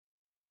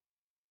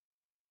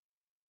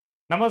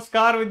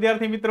નમસ્કાર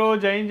વિદ્યાર્થી મિત્રો,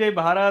 જય હિન્દ જય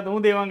ભારત.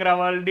 હું દેવાંગ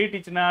રાવલ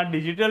ડીટીચના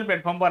ડિજિટલ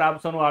પ્લેટફોર્મ પર આપ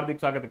સૌનું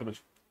હાર્દિક સ્વાગત કરું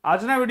છું.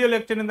 આજના વિડીયો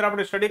લેક્ચરની અંદર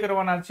આપણે સ્ટડી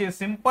કરવાના છીએ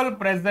સિમ્પલ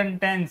પ્રેઝન્ટ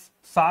ટેન્સ,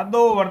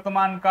 સાદો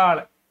વર્તમાન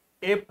કાળ,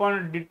 એ પણ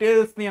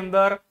ડિટેલ્સની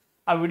અંદર.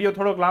 આ વિડીયો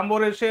થોડોક લાંબો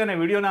રહેશે અને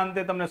વિડીયોના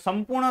અંતે તમને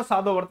સંપૂર્ણ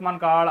સાદો વર્તમાન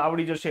કાળ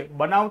આવડી જશે,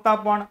 બનાવતા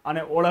પણ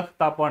અને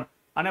ઓળખતા પણ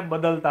અને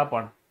બદલતા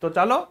પણ. તો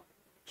ચાલો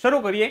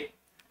શરૂ કરીએ.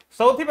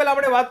 સૌથી પહેલા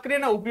આપણે વાત કરીએ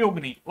ને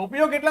ઉપયોગની.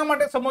 ઉપયોગ એટલા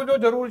માટે સમજવો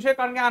જરૂર છે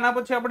કારણ કે આના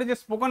પછી આપણે જે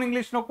સ્પોકન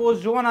ઇંગ્લિશનો કોર્સ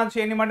જોવાના છે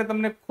એની માટે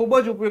તમને ખૂબ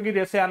જ ઉપયોગી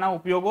રહેશે આના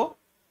ઉપયોગો,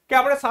 કે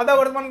આપણે સાદા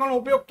વર્તમાનકાળનો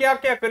ઉપયોગ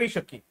ક્યાં ક્યાં કરી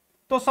શકીએ.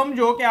 તો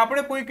સમજો કે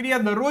આપણે કોઈ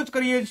ક્રિયા દરરોજ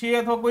કરીએ છીએ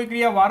અથવા કોઈ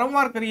ક્રિયા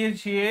વારંવાર કરીએ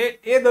છીએ,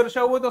 એ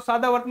દર્શાવવું હોય તો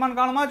સાદા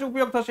વર્તમાનકાળમાં જ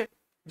ઉપયોગ થશે.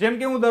 જેમ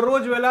કે હું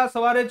દરરોજ વહેલા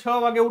સવારે 6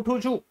 વાગે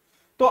ઉઠું છું,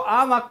 તો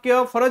આ વાક્ય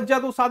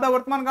ફરજિયાત હું સાદા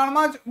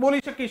વર્તમાનકાળમાં જ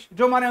બોલી શકીશ.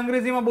 જો મારે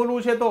અંગ્રેજીમાં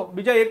બોલવું છે તો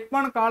બીજા એક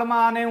પણ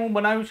કાળમાં આને હું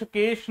બનાવી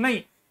શકીશ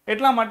નહીં.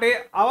 એટલા માટે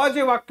આવા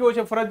જે વાક્યો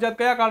છે ફરજિયાત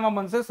કયા કાળમાં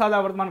બનશે? સાદા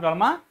વર્તમાન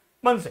કાળમાં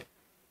બનશે.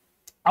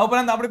 આ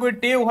ઉપરાંત આપણે કોઈ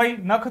ટેવ હોય,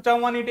 નખ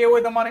ચાવવાની ટેવ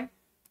હોય, તમારે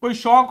કોઈ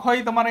શોખ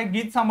હોય, તમારે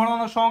ગીત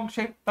સાંભળવાનો શોખ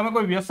છે, તમે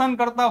કોઈ વ્યસન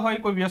કરતા હોય,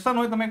 કોઈ વ્યસન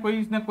હોય, તમે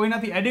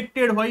કોઈનાથી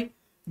એડિક્ટેડ હોય,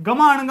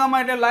 ગમા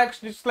અણગમા એટલે લાઇક્સ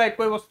ડિસલાઇક,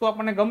 કોઈ વસ્તુ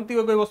આપણને ગમતી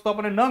હોય, કોઈ વસ્તુ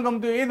આપણને ન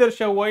ગમતી હોય, એ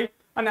દર્શાવવું હોય.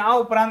 અને આ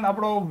ઉપરાંત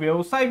આપણો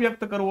વ્યવસાય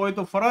વ્યક્ત કરવો હોય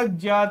તો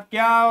ફરજિયાત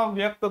ક્યાં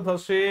વ્યક્ત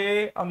થશે?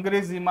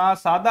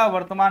 અંગ્રેજીમાં સાદા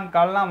વર્તમાન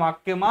કાળના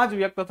વાક્યમાં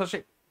જ વ્યક્ત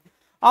થશે.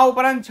 આ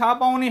ઉપરાંત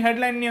છાપાઓની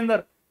હેડલાઇનની અંદર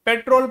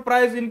પેટ્રોલ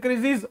પ્રાઇસ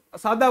ઇન્ક્રીઝીસ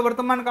સાદા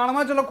વર્તમાન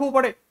કાળમાં જ લખવું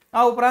પડે.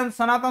 આ ઉપરાંત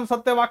સનાતન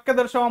સત્ય વાક્ય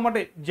દર્શાવવા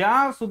માટે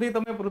જ્યાં સુધી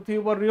તમે પૃથ્વી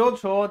પર રહ્યો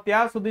છો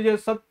ત્યાં સુધી જે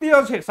સત્ય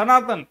છે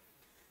સનાતન,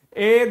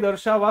 એ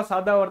દર્શાવવા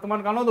સાદા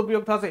વર્તમાન કાળનો જ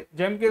ઉપયોગ થશે.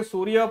 જેમ કે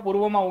સૂર્ય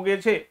પૂર્વમાં ઉગે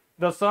છે,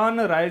 the sun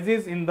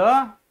rises in the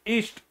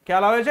East.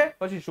 ખ્યાલ આવે છે?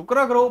 પછી શુક્ર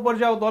ગ્રહ ઉપર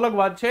જાઓ તો અલગ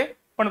વાત છે,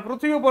 પણ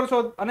પૃથ્વી ઉપર છો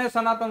અને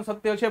સનાતન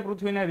સત્ય છે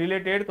પૃથ્વીને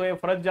રિલેટેડ, તો એ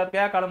ફરજિયાત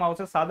કયા કાળમાં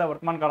આવશે? સાદા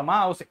વર્તમાન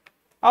કાળમાં આવશે.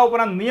 આ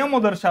ઉપરાંત નિયમો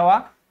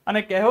દર્શાવવા અને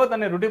કહેવત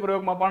અને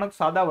રૂઢિપ્રયોગમાં પણ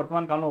સાદા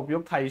વર્તમાન કાળનો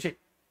ઉપયોગ થાય છે.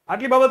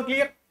 આટલી બાબત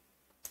ક્લિયર?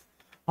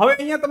 હવે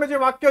અહીંયા તમે જે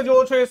વાક્ય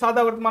જોવો છો એ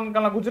સાદા વર્તમાન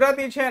કાળના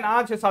ગુજરાતી છે અને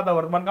આ છે સાદા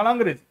વર્તમાન કાળ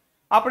અંગ્રેજી.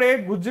 આપણે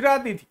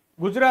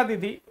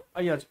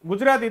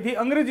ગુજરાતીથી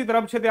અંગ્રેજી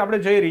તરફ છે તે આપણે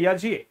જઈ રહ્યા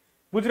છીએ.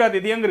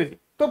 ગુજરાતીથી અંગ્રેજી.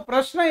 તો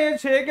પ્રશ્ન એ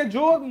છે કે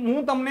જો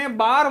હું તમને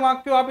 12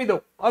 વાક્યો આપી દઉં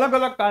અલગ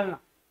અલગ કાળના,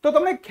 તો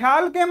તમને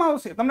ખ્યાલ કેમ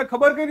આવશે? તમને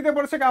ખબર કઈ રીતે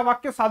પડશે કે આ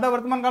વાક્ય સાદા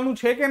વર્તમાન કાળનું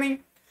છે કે નહીં?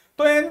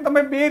 તો એ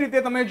તમે બે રીતે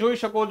તમે જોઈ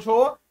શકો છો.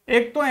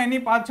 એક તો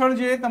એની પાછળ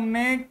જે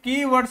તમને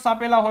કીવર્ડ્સ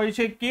આપેલા હોય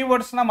છે,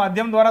 કીવર્ડ્સના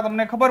માધ્યમ દ્વારા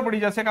તમને ખબર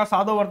પડી જશે કે આ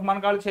સાદો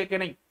વર્તમાનકાળ છે કે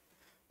નહીં.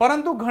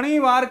 પરંતુ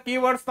ઘણીવાર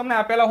કીવર્ડ્સ તમને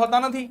આપેલા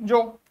હોતા નથી. જો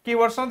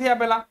કીવર્ડ્સ નથી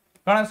આપેલા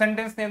ઘણા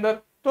સેન્ટેન્સની અંદર,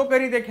 તો કઈ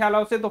રીતે ખ્યાલ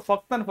આવશે? તો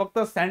ફક્ત ને ફક્ત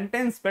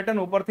સેન્ટેન્સ પેટર્ન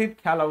ઉપરથી જ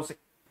ખ્યાલ આવશે.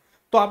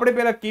 તો આપણે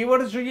પહેલા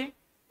કીવર્ડ્સ જોઈએ,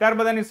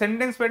 ત્યારબાદ એની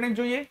સેન્ટેન્સ પેટર્ન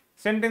જોઈએ,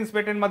 સેન્ટેન્સ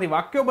પેટર્નમાંથી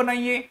વાક્યો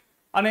બનાવીએ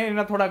અને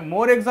એના થોડાક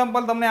મોર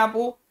એક્ઝામ્પલ તમને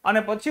આપું, અને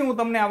પછી હું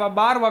તમને આવા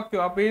 12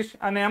 વાક્યો આપીશ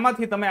અને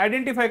એમાંથી તમે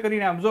આઈડેન્ટિફાઈ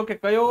કરીને આપજો કે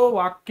કયું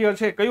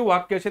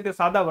વાક્ય છે તે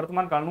સાદા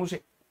વર્તમાન કાળનું છે.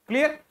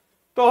 ક્લિયર?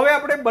 તો હવે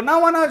આપણે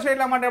બનાવવાના છે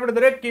એટલા માટે આપણે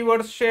દરેક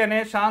કીવર્ડ્સ છે અને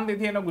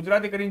શાંતિથી એનો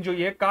ગુજરાતી કરીને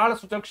જોઈએ. કાળ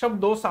સૂચક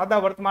શબ્દો સાદા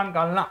વર્તમાન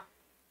કાળના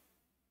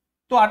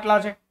તો આટલા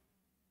છે.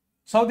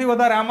 સૌથી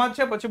વધારે આમાં જ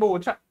છે, પછી બહુ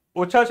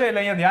ઓછા છે, એટલે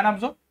અહીંયા ધ્યાન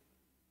આપજો.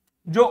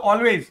 જો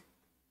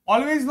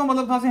ઓલવેઝ નો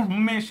મતલબ થશે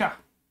હંમેશા,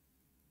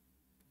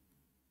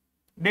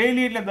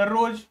 ડેઈલી એટલે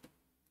દરરોજ.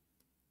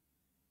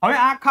 હવે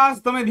આ ખાસ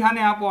તમે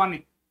ધ્યાને આપો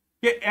આની,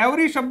 કે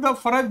એવરી શબ્દ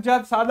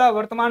ફરજિયાત સાદા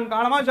વર્તમાન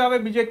કાળમાં જ આવે,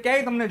 બીજે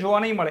ક્યાંય તમને જોવા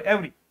નહીં મળે.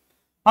 એવરી.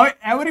 હવે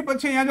એવરી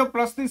પછી અહીંયા જો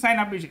પ્લસની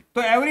સાઇન આપી છે, તો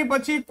એવરી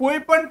પછી કોઈ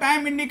પણ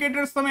ટાઈમ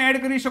ઇન્ડિકેટર્સ તમે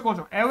એડ કરી શકો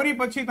છો. એવરી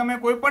પછી તમે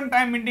કોઈ પણ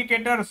ટાઈમ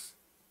ઇન્ડિકેટર્સ,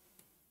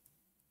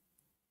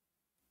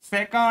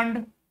 સેકન્ડ,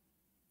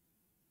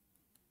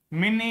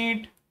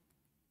 મિનિટ,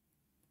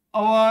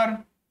 અવર,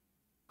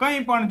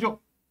 કંઈ પણ. જો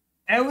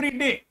એવરી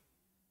ડે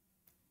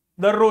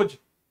દરરોજ,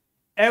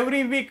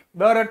 એવરી વીક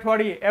દર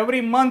અઠવાડિયે,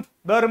 એવરી મંથ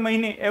દર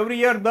મહિને,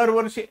 એવરી યર દર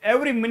વર્ષે,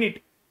 એવરી મિનિટ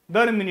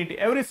દર મિનિટે,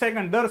 એવરી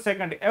સેકન્ડ દર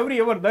સેકન્ડે, એવરી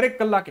અવર દરેક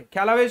કલાકે.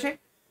 ખ્યાલ આવે છે?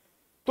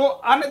 તો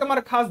આને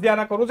તમારે ખાસ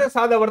ધ્યાન કરવું છે.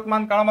 સાદા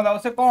વર્તમાન કાળમાં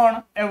આવશે કોણ?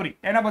 એવરી.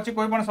 એના પછી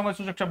કોઈ પણ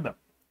સમયસૂચક શબ્દ.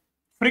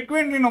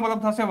 ફ્રીક્વેન્ટલી નો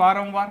મતલબ થશે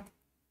વારંવાર.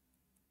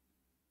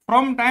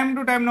 ફ્રોમ ટાઈમ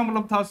ટુ ટાઈમ નો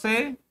મતલબ થશે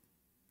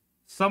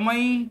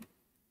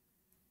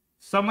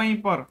સમય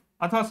પર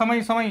અથવા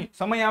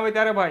સમય આવે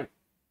ત્યારે ભાઈ.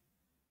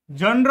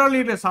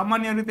 જનરલી એટલે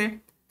સામાન્ય રીતે.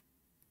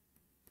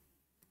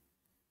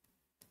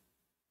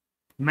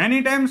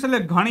 મેની ટાઈમ્સ એટલે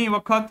ઘણી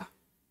વખત.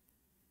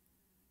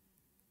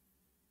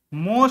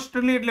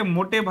 મોસ્ટલી એટલે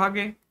મોટે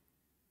ભાગે.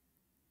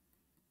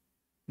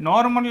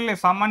 નોર્મલ એટલે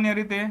સામાન્ય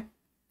રીતે.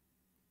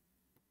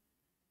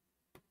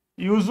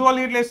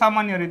 યુઝ્યુઅલી એટલે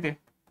સામાન્ય રીતે.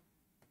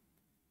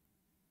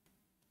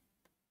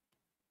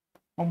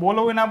 હું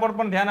બોલું એના પર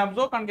પણ ધ્યાન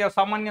આપજો કારણ કે આ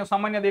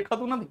સામાન્ય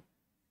દેખાતું નથી.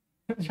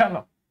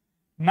 ચાલો.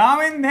 નાવ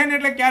એન્ડ ધેન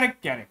એટલે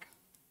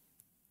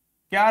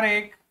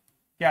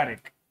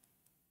ક્યારેક.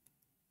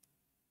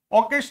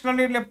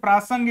 ઓકેશનલી એટલે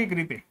પ્રાસંગિક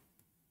રીતે.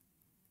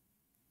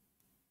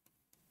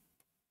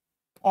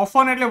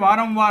 ઓફન એટલે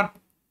વારંવાર.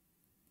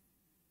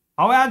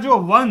 હવે આ જો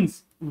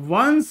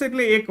વન્સ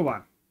એટલે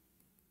એકવાર.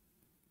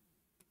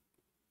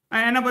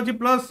 એના પછી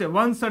પ્લસ છે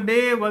once a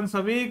day, once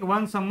a week,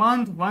 once a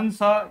month,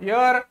 once a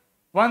year,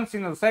 once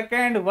in a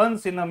second,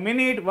 once in a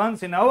minute,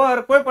 once in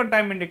our, કોઈ પણ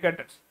time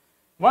indicators.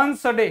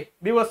 Once a day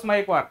દિવસમાં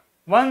એકવાર,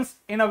 વન્સ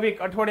ઇન અ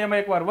વીક અઠવાડિયામાં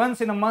એકવાર,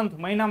 once in a month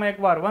મહિનામાં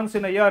એકવાર, once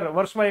in a year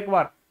વર્ષમાં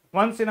એકવાર,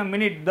 વન્સ ઇન અ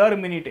મિનિટ દર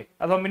મિનિટે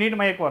અથવા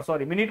મિનિટમાં એકવાર,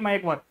 સોરી મિનિટમાં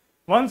એકવાર,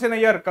 વન્સ ઇન અ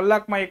યર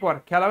કલાકમાં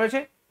એકવાર. ખ્યાલ આવે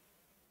છે?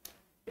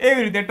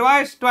 એવી રીતે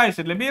ટ્વાઇસ, ટ્વાઇસ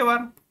એટલે બે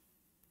વાર,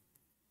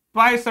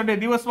 ટ્વાઇસ અ ડે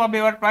દિવસમાં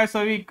બે વાર, ટ્વાઇસ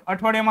અ વીક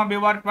અઠવાડિયામાં બે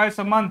વાર, ટ્વાઇસ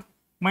અ મંથ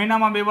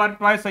મહિનામાં બે વાર,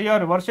 ટ્વાઇસ અ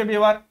યર વર્ષે બે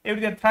વાર.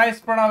 એવી રીતે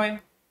થ્રાઇસ પણ આવે,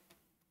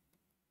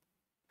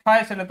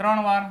 થ્રાઇસ એટલે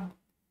ત્રણ વાર.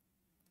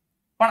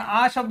 પણ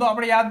આ શબ્દો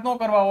આપણે યાદ ન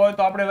કરવા હોય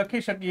તો આપણે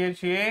લખી શકીએ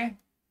છીએ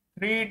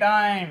 3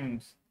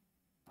 ટાઈમ્સ.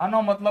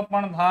 આનો મતલબ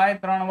પણ થાય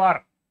ત્રણ વાર.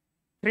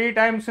 3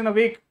 times in a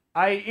week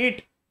I it,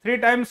 3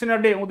 times in a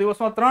day હું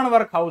દિવસમાં ત્રણ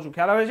વાર ખાઉં છું.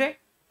 ખ્યાલ આવે છે?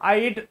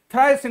 આઈ ઈટ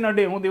થ્રાઇસ ઇન અ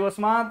ડે હું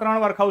દિવસમાં ત્રણ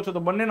વાર ખાઉં છું. તો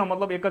બંનેનો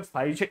મતલબ એક જ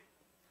થાય છે.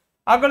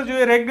 આગળ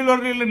જોઈએ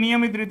રેગ્યુલરલી એટલે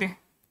નિયમિત રીતે.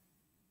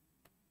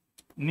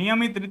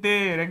 નિયમિત રીતે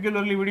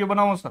રેગ્યુલરલી વિડીયો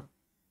બનાવો સર.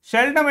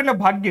 સેલ્ડમ એટલે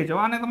ભાગ્યે જ.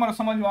 આને તમારે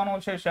સમજવાનો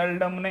છે,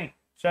 સેલ્ડમ નહીં.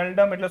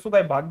 સેલ્ડમ એટલે શું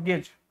થાય? ભાગ્યે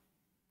જ.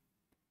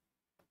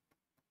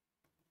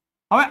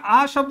 હવે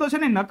આ શબ્દ છે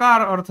ને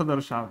નકાર અર્થ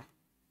દર્શાવે.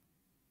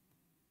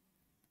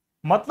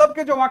 મતલબ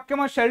કે જો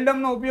વાક્યમાં સેલ્ડમ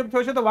નો ઉપયોગ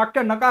થયો છે તો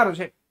વાક્ય નકાર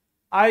છે.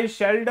 આઈ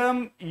સેલ્ડમ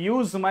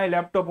યુઝ માય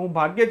લેપટોપ, હું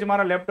ભાગ્યે જ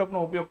મારા લેપટોપનો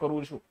ઉપયોગ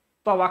કરું છું.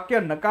 તો આ વાક્ય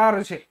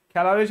નકાર છે.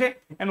 ખ્યાલ આવે છે?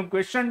 એનું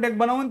ક્વેશ્ચન ટેગ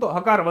બનાવો ને તો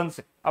હકાર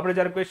બનશે. આપણે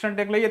જયારે ક્વેશ્ચન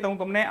ટેગ લઈએ તો હું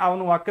તમને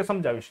આવનું વાક્ય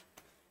સમજાવીશ.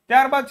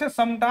 ત્યારબાદ છે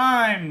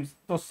સમટાઇમ્સ.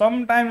 તો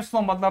સમટાઇમ્સ નો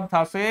મતલબ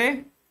થશે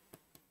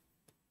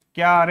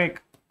ક્યારેક.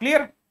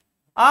 ક્લિયર?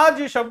 આ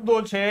જે શબ્દો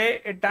છે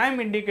એ ટાઈમ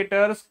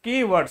ઇન્ડિકેટર્સ,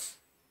 કીવર્ડ્સ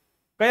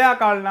કયા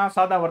કાળના?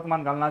 સાદા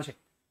વર્તમાન કાળના છે.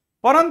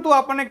 પરંતુ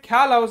આપણને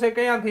ખ્યાલ આવશે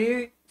કયાથી?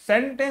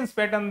 સેન્ટેન્સ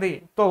પેટર્ન થી.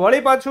 તો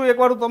વળી પાછું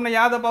એકવાર હું તમને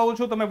યાદ અપાવું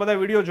છું, તમે બધા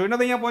વિડીયો જોઈને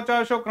તો અહીંયા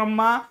પહોંચાડશો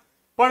ક્રમમાં.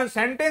 પણ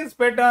સેન્ટેન્સ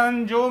પેટર્ન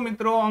જો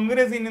મિત્રો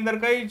અંગ્રેજીની અંદર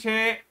કઈ છે?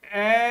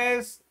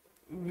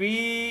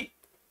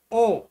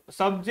 SVO,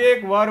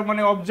 સબ્જેક્ટ, વર્બ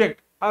અને ઓબ્જેક્ટ.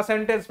 આ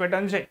સેન્ટેન્સ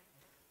પેટર્ન છે.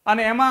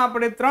 અને એમાં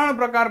આપણે ત્રણ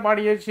પ્રકાર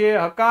પાડીએ છીએ: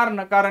 હકાર,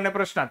 નકાર અને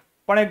પ્રશ્નાર્થ.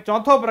 પણ એક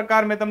ચોથો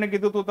પ્રકાર મેં તમને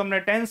કીધું તું, તમને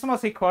ટેન્સમાં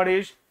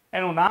શીખવાડીશ.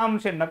 એનું નામ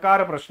છે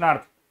નકાર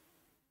પ્રશ્નાર્થ.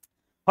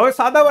 હવે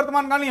સાદા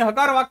વર્તમાન કાળની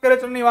હકાર વાક્ય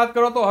રચનાની વાત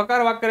કરો તો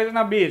હકાર વાક્ય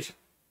રચના બે છે.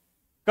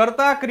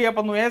 કર્તા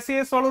ક્રિયાપદનું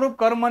SES વાળું રૂપ,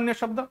 કર્મ અન્ય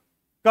શબ્દ.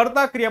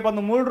 કર્તા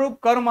ક્રિયાપદનું મૂળ રૂપ,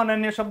 કર્મ અને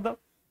અન્ય શબ્દ.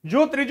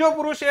 જો ત્રીજો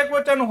પુરુષ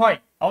એકવચન હોય,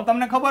 હવે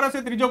તમને ખબર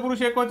હશે ત્રીજો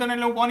પુરુષ એકવચન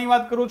એટલે હું કોની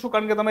વાત કરું છું,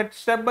 કારણ કે તમે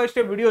સ્ટેપ બાય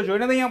સ્ટેપ વિડીયો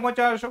જોઈને અહીંયા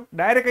પહોંચાડશો.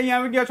 ડાયરેક્ટ અહીંયા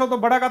આવી ગયા છો તો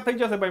ભડાકાત થઈ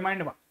જશે ભાઈ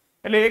માઇન્ડમાં.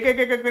 એટલે એક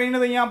એક કરીને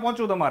અહીંયા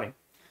પહોંચું તમારે.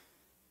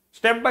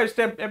 સ્ટેપ બાય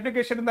સ્ટેપ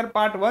એપ્લિકેશન અંદર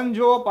પાર્ટ 1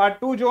 જો, પાર્ટ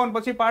 2 જો, અને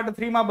પછી પાર્ટ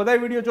 3 માં બધા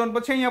વિડીયો જો,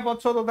 પછી અહીંયા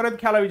પહોંચશો તો તરત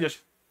ખ્યાલ આવી જશે.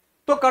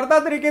 તો કર્તા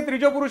તરીકે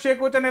ત્રીજો પુરુષ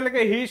એકવચન એટલે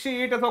કે હી, શી,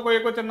 ઇટ અથવા કોઈ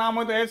એકવચન નામ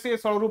હોય તો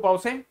SES વાળું રૂપ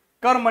આવશે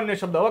કર્મ અન્ય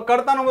શબ્દ. હવે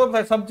કર્તાનો મતલબ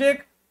થાય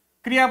સબ્જેક્ટ,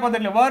 ક્રિયાપદ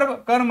એટલે વર્બ,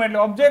 કર્મ એટલે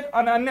ઓબ્જેક્ટ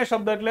અને અન્ય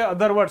શબ્દ એટલે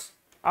અધર વર્ડ્સ.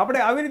 આપણે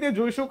આવી રીતે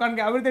જોઈશું કારણ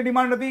કે આવી રીતે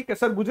ડિમાન્ડ હતી કે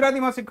સર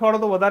ગુજરાતીમાં શીખવાડો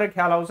તો વધારે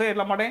ખ્યાલ આવશે,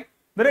 એટલા માટે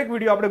દરેક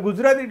વિડીયો આપણે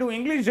ગુજરાતી ટુ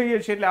ઇંગ્લિશ જઈએ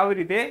છીએ એટલે આવી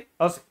રીતે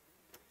હશે.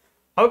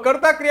 હવે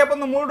કર્તા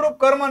ક્રિયાપદનું મૂળ રૂપ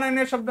કર્મ અને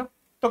અન્ય શબ્દ.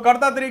 તો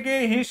કર્તા તરીકે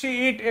હી,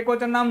 શી, ઇટ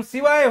એકવચન નામ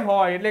સિવાય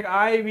હોય એટલે કે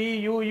આઈ, વી,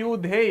 યુ,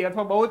 ધેય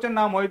અથવા બહુવચન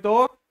નામ હોય તો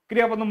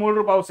ક્રિયાપદનું મૂળ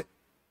રૂપ આવશે.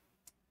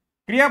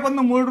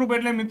 ક્રિયાપદનું મૂળ રૂપ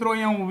એટલે મિત્રો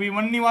અહીંયા હું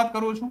V1 ની વાત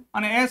કરું છું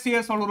અને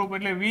SES વાળું રૂપ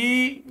એટલે V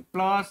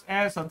પ્લસ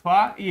S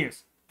અથવા ES.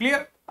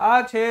 ક્લિયર? આ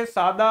છે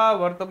સાદા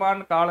વર્તમાન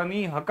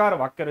કાળની હકાર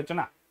વાક્ય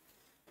રચના.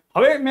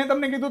 હવે મેં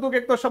તમને કીધું હતું કે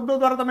એક તો શબ્દો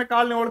દ્વારા તમે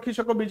કાળને ઓળખી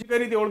શકો, બીજી કઈ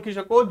રીતે ઓળખી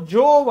શકો?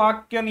 જો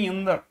વાક્યની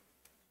અંદર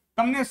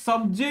તમને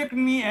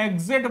સબ્જેક્ટની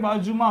એક્ઝેક્ટ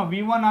બાજુમાં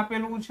V1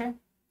 આપેલું છે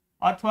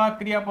અથવા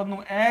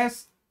ક્રિયાપદનું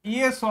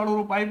SES વાળું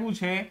રૂપ આપ્યું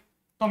છે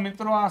તો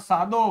મિત્રો આ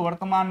સાદો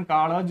વર્તમાન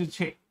કાળ જ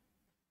છે.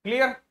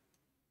 ક્લિયર?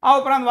 આ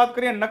ઉપરાંત વાત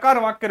કરીએ નકાર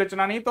વાક્ય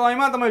રચનાની તો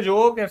એમાં તમે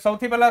જુઓ કે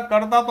સૌથી પહેલા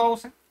કર્તા તો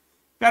આવશે,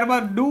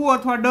 ત્યારબાદ ડુ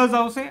અથવા ડઝ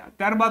આવશે,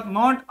 ત્યારબાદ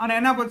નોટ અને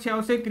એના પછી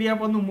આવશે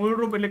ક્રિયાપદનું મૂળ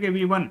રૂપ એટલે કે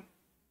V1.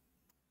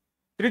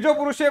 ત્રીજો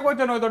પુરુષ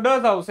એકવચન હોય તો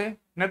ડઝ આવશે,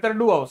 નહીતર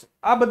ડુ આવશે.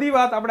 આ બધી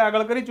વાત આપણે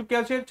આગળ કરી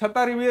ચૂક્યા છે,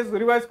 છતાં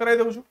રિવાઇઝ કરાવી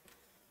દઉં છું.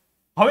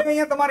 હવે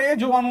અહીંયા તમારે એ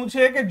જોવાનું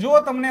છે કે જો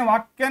તમને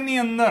વાક્યની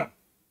અંદર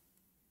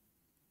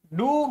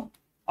ડુ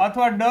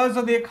અથવા ડઝ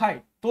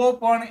દેખાય તો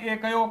પણ એ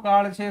કયો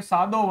કાળ છે?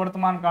 સાદો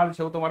વર્તમાન કાળ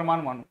છે એવું તમારે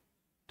માનવાનું.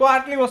 તો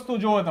આટલી વસ્તુ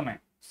જુઓ તમે,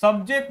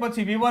 સબ્જેક્ટ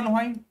પછી V1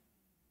 હોય,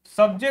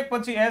 સબ્જેક્ટ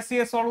પછી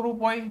SES વાળું રૂપ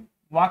હોય,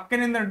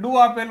 વાક્યની અંદર ડુ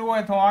આપેલું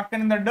હોય અથવા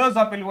વાક્યની અંદર ડઝ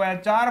આપેલું હોય,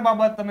 આ ચાર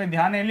બાબત તમે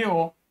ધ્યાને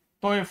લ્યો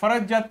તો એ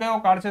ફરજિયાત કયો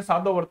કાળ છે?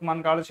 સાદો વર્તમાન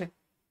કાળ છે.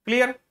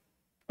 ક્લિયર?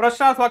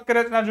 પ્રશ્નાર્થ વાક્ય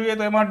રચના જોઈએ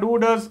તો એમાં ડુ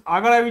ડઝ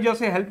આગળ આવી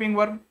જશે, હેલ્પિંગ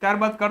વર્બ,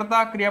 ત્યારબાદ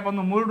કર્તા,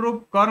 ક્રિયાપદનું મૂળ રૂપ,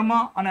 કર્મ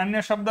અને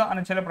અન્ય શબ્દ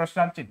અને છેલ્લે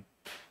પ્રશ્નાર્થ ચિહ્ન.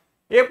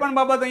 એ પણ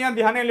બાબત અહીંયા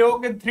ધ્યાને લ્યો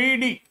કે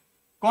 3D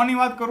કોની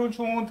વાત કરું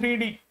છું હું?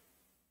 3D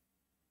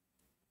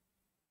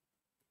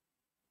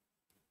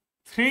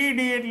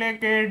એટલે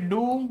કે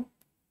ડુ,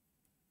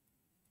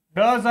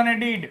 ડઝ અને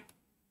ડીડ.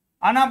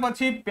 આના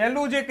પછી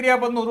પહેલું જે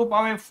ક્રિયાપદનું રૂપ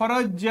આવે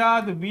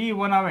ફરજિયાત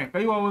V1 આવે.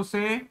 કયું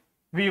આવશે?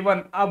 V1.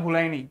 આ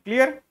ભૂલાય નહીં.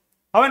 ક્લિયર?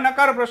 હવે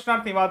નકાર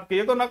પ્રશ્નાર્થની વાત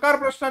કરીએ તો નકાર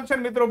પ્રશ્નાર્થ છે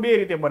મિત્રો બે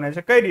રીતે બને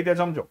છે. કઈ રીતે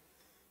સમજો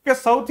કે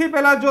સૌથી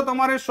પહેલા જો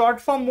તમારે શોર્ટ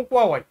ફોર્મ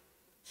મૂકવા હોય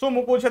શું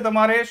મૂકવું છે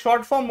તમારે?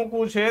 શોર્ટ ફોર્મ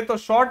મૂકવું છે. તો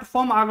શોર્ટ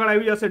ફોર્મ આગળ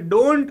આવી જશે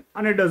ડોન્ટ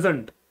અને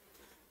ડઝન્ટ.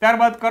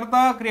 ત્યારબાદ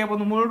કર્તા,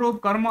 ક્રિયાપદનું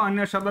મૂળરૂપ, કર્મ,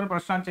 અન્ય શબ્દ,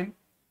 પ્રશ્નાર્થ ચિહ્ન.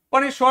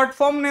 પણ એ શોર્ટ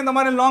ફોર્મ ને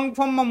તમારે લોંગ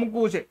ફોર્મમાં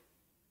મૂકવું છે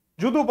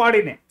જુદું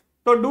પાડીને.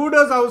 તો ડુ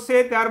ડઝ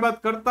આવશે,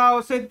 ત્યારબાદ કર્તા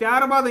આવશે,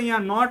 ત્યારબાદ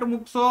અહીંયા નોટ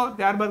મૂકશો,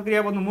 ત્યારબાદ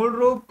ક્રિયાપદનું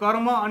મૂળરૂપ,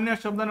 કર્મ, અન્ય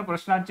શબ્દ અને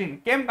પ્રશ્નાર્થ ચિહ્ન.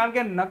 કેમ? કારણ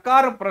કે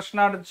નકાર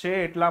પ્રશ્નાર્થ છે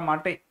એટલા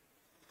માટે.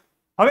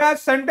 હવે આ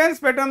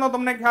સેન્ટેન્સ પેટર્નનો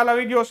તમને ખ્યાલ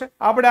આવી ગયો છે.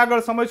 આપણે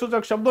આગળ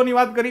સમયસૂચક શબ્દોની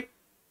વાત કરી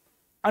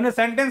અને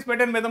સેન્ટેન્સ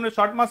પેટર્ન મેં તમને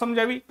શોર્ટમાં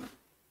સમજાવી.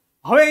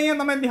 હવે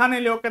અહીંયા તમે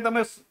ધ્યાને લો કે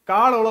તમે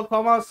કાળ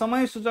ઓળખવામાં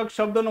સમયસૂચક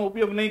શબ્દનો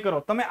ઉપયોગ નહીં કરો,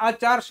 તમે આ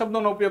 4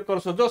 શબ્દોનો ઉપયોગ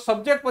કરશો. જો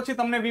સબ્જેક્ટ પછી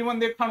તમને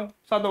V1 દેખાણું,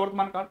 સાદો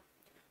વર્તમાન કાળ.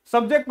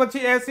 સબ્જેક્ટ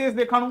પછી એસ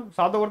દેખાણું,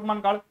 સાદો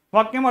વર્તમાન કાળ.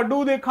 વાક્યમાં ડુ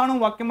દેખાણું,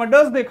 વાક્યમાં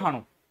ડઝ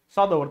દેખાણું,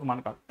 સાદો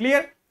વર્તમાન કાળ.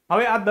 ક્લિયર?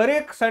 હવે આ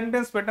દરેક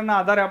સેન્ટેન્સ પેટર્નના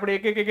આધારે આપણે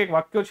એક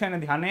વાક્યો છે એને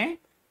ધ્યાને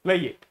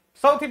લઈએ.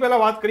 સૌથી પહેલા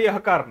વાત કરીએ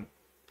હકારની.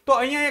 તો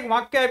અહીંયા એક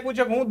વાક્ય આપ્યું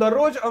છે કે હું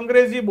દરરોજ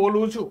અંગ્રેજી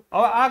બોલું છું.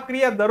 હવે આ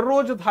ક્રિયા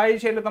દરરોજ થાય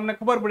છે એટલે તમને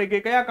ખબર પડી કે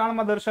કયા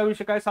કાળમાં દર્શાવી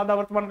શકાય? સાદા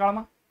વર્તમાન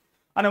કાળમાં.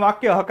 અને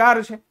વાક્ય હકાર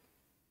છે.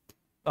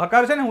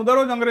 હકાર છે ને, હું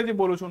દરરોજ અંગ્રેજી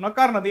બોલું છું.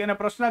 નકાર નથી અને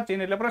પ્રશ્નાર્થ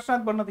ચિહ્ન એટલે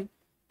પ્રશ્નાર્થ પણ નથી.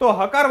 તો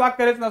હકાર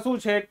વાક્ય રચના શું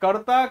છે?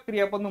 કર્તા,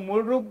 ક્રિયાપદનું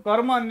મૂળરૂપ,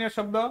 કર્મ, અન્ય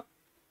શબ્દ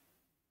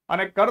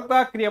અને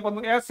કર્તા,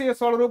 ક્રિયાપદનું એસ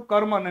વાળું રૂપ,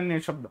 કર્મ અને અન્ય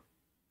શબ્દ.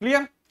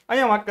 ક્લિયર?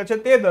 અહીંયા વાક્ય છે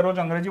તે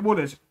દરરોજ અંગ્રેજી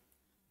બોલે છે.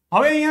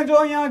 હવે અહીંયા જો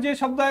અહીંયા જે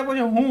શબ્દ આપ્યો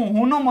છે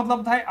હું નો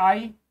મતલબ થાય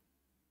આઈ,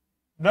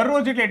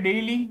 દરરોજ એટલે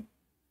ડેઈલી,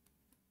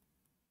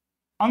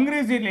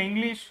 અંગ્રેજી એટલે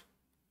ઇંગ્લિશ,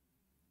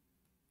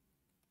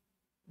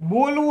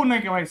 બોલવું ને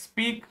કહેવાય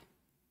સ્પીક,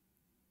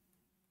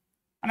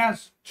 અને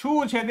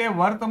શું છે તે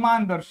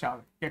વર્તમાન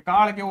દર્શાવે કે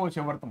કાળ કેવો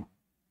છે વર્તમાન.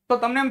 તો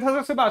તમને એમ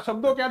થશે કે આ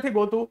શબ્દો ક્યાંથી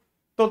ગોતું?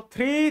 તો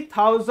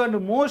 3000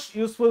 મોસ્ટ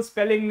યુઝફુલ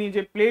સ્પેલિંગ ની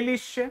જે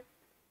પ્લેલિસ્ટ છે,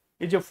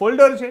 એ જે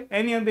ફોલ્ડર છે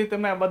એની અંદર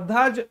તમે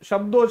બધા જ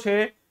શબ્દો છે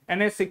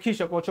એને શીખી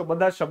શકો છો,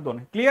 બધા જ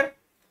શબ્દોને. ક્લિયર?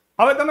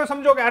 હવે તમે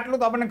સમજો કે આટલું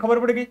તો આપણને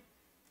ખબર પડી ગઈ.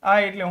 આ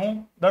એટલે હું,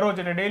 દરરોજ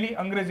એટલે ડેલી,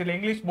 અંગ્રેજી એટલે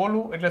ઇંગ્લિશ,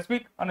 બોલવું એટલે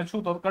સ્પીક, અને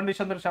છું તો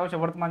કન્ડિશન દર્શાવે છે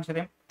વર્તમાન છે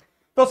તેમ.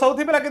 તો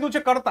સૌથી પહેલા કીધું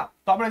છે કર્તા.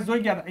 તો આપણે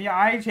જોઈ ગયા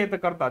અહીંયા આઈ છે તો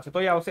કર્તા છે, તો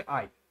અહીંયા આવશે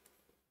આઈ.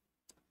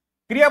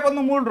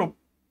 ક્રિયાપદનું મૂળરૂપ.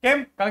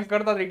 કેમ? કારણ કે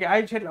કર્તા તરીકે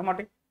આઈ છે એટલા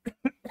માટે.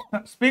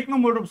 સ્પીક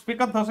નું મૂળરૂપ સ્પીક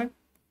જ થશે.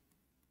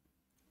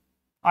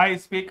 આઈ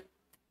સ્પીક.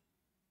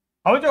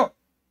 હવે જો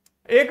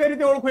એ કઈ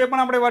રીતે ઓળખવું એ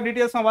પણ આપણે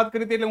ડિટેલ્સમાં વાત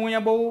કરી હતી એટલે હું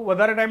અહીંયા બહુ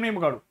વધારે ટાઈમ નહીં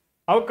બગાડું.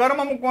 હવે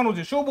કર્મ મૂકવાનું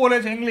છે. શું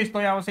બોલે છે? ઇંગ્લિશ, તો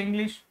અહીંયા આવશે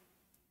ઇંગ્લિશ.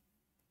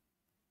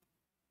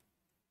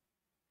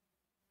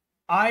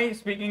 આઈ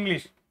સ્પીક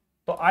ઇંગ્લિશ,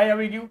 તો આઈ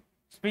આવી ગયું,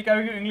 સ્પીક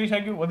આવી ગયું, ઇંગ્લિશ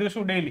આવી ગયું. વધુ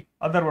શું? ડેઈલી,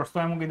 અધર વર્ડ્સ, તો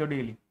એમ મૂકી દો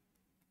ડેઈલી.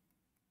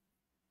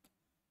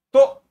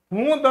 તો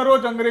હું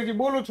દરરોજ અંગ્રેજી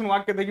બોલું છું,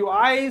 વાક્ય થઈ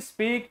ગયું આઈ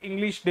સ્પીક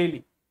ઇંગ્લિશ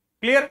ડેઈલી.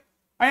 ક્લિયર?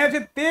 અહીંયા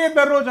છે તે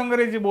દરરોજ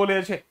અંગ્રેજી બોલે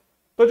છે.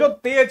 તો જો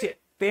તે છે,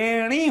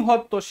 તેણી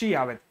હોત તો શી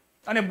આવે,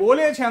 અને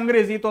બોલે છે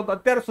અંગ્રેજી, તો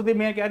અત્યાર સુધી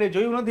મેં ક્યારે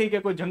જોયું નથી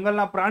કે કોઈ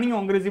જંગલના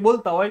પ્રાણીઓ અંગ્રેજી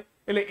બોલતા હોય.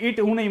 એટલે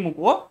ઈટ હું નહીં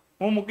મૂકવો,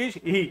 હું મૂકીશ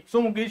હી.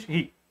 શું મૂકીશ?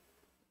 હી.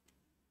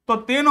 તો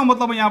તેનો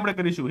મતલબ અહીંયા આપણે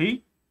કરીશું હી.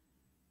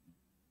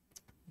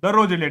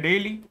 દરરોજ એટલે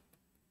ડેઈલી,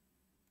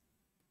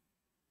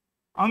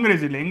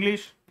 અંગ્રેજી એટલે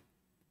ઇંગ્લિશ,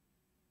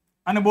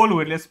 અને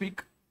બોલવું એટલે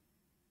સ્પીક.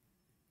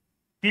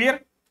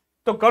 ક્લિયર?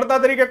 તો કર્તા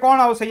તરીકે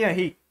કોણ આવશે? અહીંયા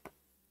હી.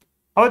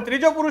 હવે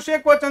ત્રીજો પુરુષ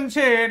એક વચન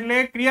છે એટલે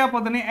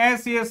ક્રિયાપદને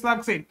એસ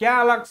લાગશે.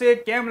 ક્યાં લાગશે,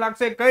 કેમ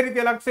લાગશે, કઈ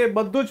રીતે લાગશે,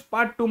 બધું જ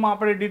પાર્ટ 2 માં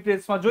આપણે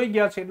ડિટેલ્સમાં જોઈ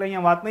ગયા છે એટલે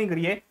અહીંયા વાત નહીં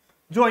કરીએ.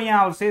 જો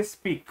અહીંયા આવશે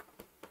સ્પીક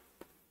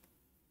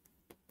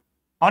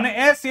અને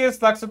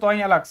એસ લાગશે તો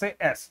અહીંયા લાગશે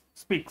એસ,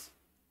 સ્પીક્સ.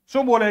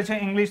 શું બોલે છે?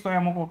 ઇંગ્લિશ, તો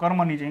અહીંયા મૂકો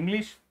કર્મની છે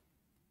ઇંગ્લિશ.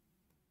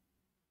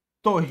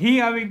 તો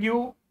હી આવી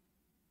ગયું,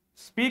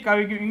 સ્પીક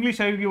આવી ગયું,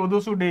 ઇંગ્લિશ આવી ગયું,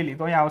 વધુ શું? ડેઈલી,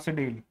 તો અહીંયા આવશે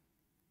ડેઈલી.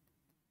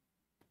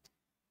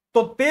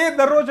 તો તે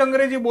દરરોજ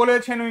અંગ્રેજી બોલે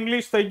છે એનું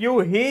ઇંગ્લિશ થઈ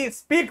ગયું હી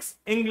સ્પીક્સ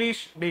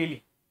ઇંગ્લિશ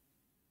ડેઈલી.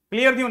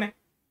 ક્લિયર થયું ને?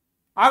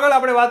 આગળ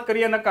આપણે વાત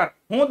કરીએ નકાર.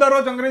 હું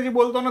દરરોજ અંગ્રેજી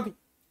બોલતો નથી.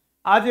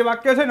 આ જે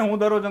વાક્ય છે ને, હું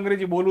દરરોજ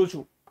અંગ્રેજી બોલું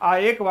છું, આ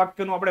એક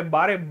વાક્યનું આપણે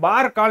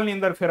 12 કાળની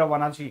અંદર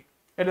ફેરવવાના છીએ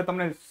એટલે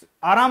તમને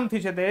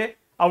આરામથી છે તે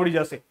આવડી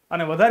જશે.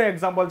 અને વધારે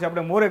એક્ઝામ્પલ છે,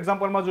 આપણે મોર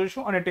એક્ઝામ્પલમાં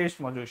જોઈશું અને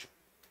ટેસ્ટમાં જોઈશું.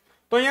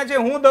 તો અહીંયા છે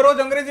હું દરરોજ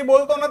અંગ્રેજી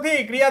બોલતો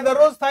નથી, ક્રિયા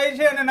દરરોજ થાય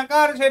છે અને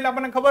નકાર છે એટલે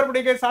આપણને ખબર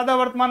પડી કે સાદા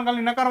વર્તમાન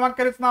કાળની નકાર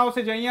વાક્ય રચના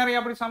આવશે જે અહીંયા રહી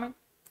આપણી સામે.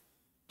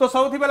 તો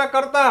સૌથી પહેલા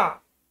કર્તા,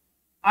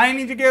 આઈ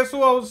ની જગ્યાએ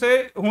શું આવશે?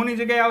 હું ની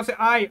જગ્યાએ આવશે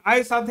આઈ.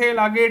 આઈ સાથે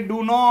લાગે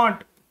ડુ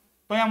નોટ,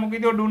 તો અહીંયા મૂકી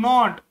દો ડુ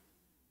નોટ.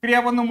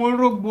 ક્રિયાપદનું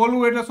મૂળરૂપ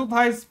બોલવું એટલે શું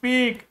થાય?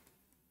 સ્પીક.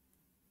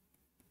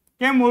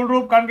 કેમ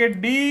મૂળરૂપ? કારણ કે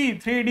ડી,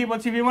 3D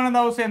પછી V1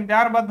 આવશે અને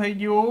ત્યારબાદ થઈ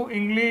ગયું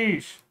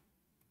ઇંગ્લિશ,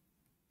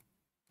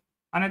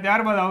 અને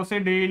ત્યારબાદ આવશે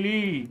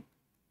ડેઈલી.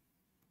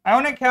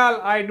 આવ્યો ને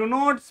ખ્યાલ? I do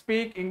not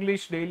speak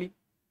English daily.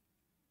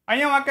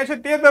 અહીંયા વાક્ય છે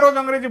તે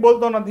દરરોજ અંગ્રેજી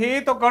બોલતો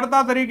નથી, તો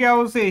કર્તા તરીકે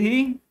આવશે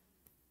હી.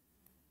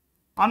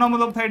 આનો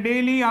મતલબ થાય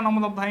ડેઈલી, આનો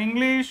મતલબ થાય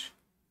ઇંગ્લિશ,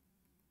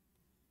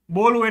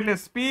 બોલવું એટલે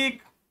સ્પીક,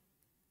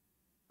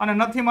 અને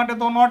નથી માટે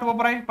તો નોટ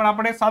વપરાય. પણ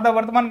આપણે સાદા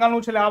વર્તમાન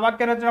કાળનું છે એટલે આ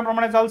વાક્ય રચના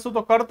પ્રમાણે ચાલશું.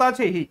 તો કર્તા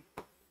છે હી.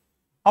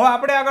 હવે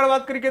આપણે આગળ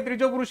વાત કરી કે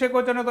ત્રીજો પુરુષ એક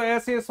વચન તો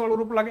એસ વાળું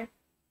રૂપ લાગે,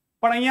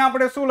 પણ અહીંયા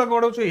આપણે શું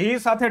લગાડવું છે? હી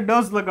સાથે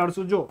ડઝ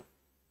લગાડશું. જો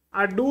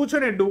આ ડુ છે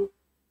ને, ડુ,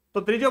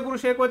 તો ત્રીજો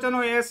પુરુષ એકવચન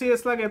હોય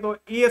એસ લાગે તો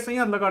es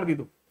અહીંયા જ લગાડી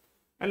દીધું,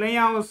 એટલે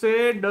અહીંયા આવશે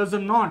ડઝ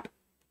નોટ.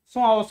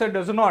 શું આવશે?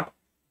 Does not.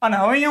 અને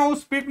હવે અહીંયા હું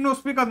સ્પીક નું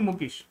સ્પીક જ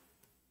મૂકીશ.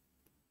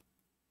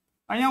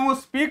 અહીંયા હું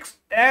સ્પીક્સ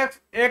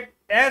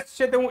એસ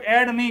છે તે હું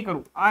એડ નહીં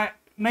કરું. આ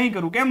નહીં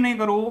કરું. કેમ નહીં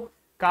કરું?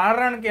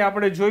 કારણ કે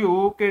આપણે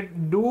જોયું કે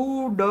ડુ,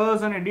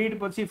 ડઝ અને ડીડ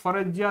પછી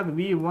ફરજિયાત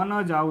V1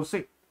 જ આવશે.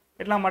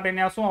 એટલા માટે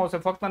ત્યાં શું આવશે?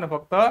 ફક્ત ને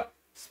ફક્ત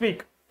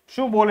સ્પીક.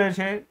 શું બોલે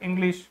છે?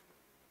 ઇંગ્લિશ.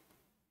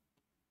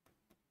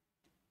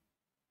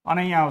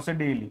 અને અહીંયા આવશે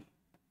ડેઈલી.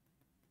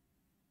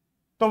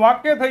 તો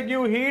વાક્ય થઈ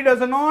ગયું he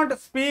does not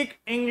speak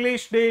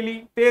English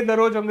daily. તે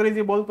દરરોજ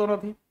અંગ્રેજી બોલતો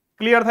નથી.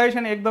 ક્લિયર થાય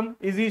છે ને? એકદમ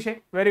ઈઝી છે.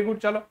 Very good.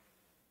 ચાલો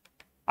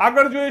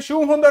આગળ જોઈએ.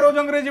 શું હું દરરોજ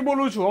અંગ્રેજી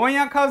બોલું છું? હવે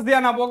અહીંયા ખાસ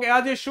ધ્યાન આપો કે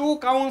આજે શું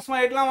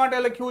કાઉન્સમાં એટલા માટે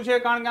લખ્યું છે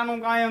કારણ કે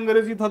આનું કાંઈ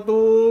અંગ્રેજી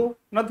થતું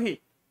નથી.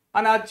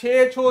 અને આ છે,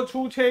 છો,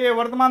 છું છે એ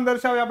વર્તમાન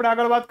દર્શાવે. આપણે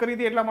આગળ વાત કરી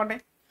હતી એટલા માટે.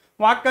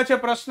 વાક્ય છે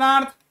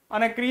પ્રશ્નાર્થ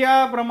અને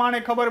ક્રિયા પ્રમાણે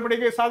ખબર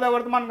પડી કે સાદા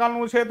વર્તમાન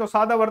કાળનું છે તો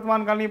સાદા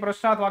વર્તમાન કાળની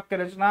પ્રશ્નાર્થ વાક્ય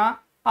રચના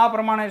આ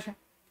પ્રમાણે છે.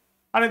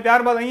 અને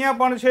ત્યારબાદ અહીંયા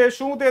પણ છે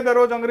શું તે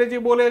દરરોજ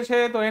અંગ્રેજી બોલે છે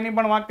તો એની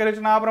પણ વાક્ય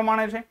રચના આ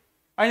પ્રમાણે છે.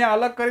 અહીંયા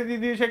અલગ કરી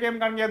દીધી છે. કેમ?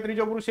 કારણ કે આ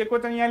ત્રીજો પુરુષ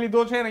એકવચન અહીંયા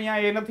લીધો છે,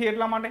 અહીંયા એ નથી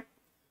એટલા માટે.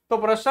 તો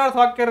પ્રશ્નાર્થ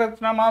વાક્ય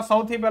રચનામાં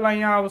સૌથી પહેલા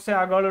અહીંયા આવશે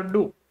આગળ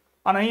ડુ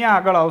અને અહીંયા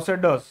આગળ આવશે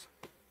ડઝ.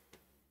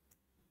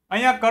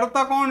 અહીંયા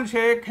કર્તા કોણ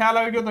છે? ખ્યાલ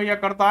આવી ગયો? તો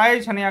અહીંયા કર્તા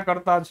આઈ છે અને અહીંયા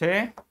કર્તા છે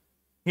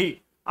હી.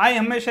 આઈ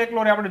હંમેશા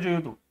એકલો રે, આપણે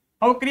જોયું હતું.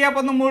 હવે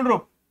ક્રિયાપદનું મૂળ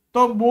રૂપ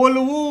તો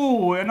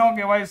બોલવું એનો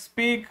કહેવાય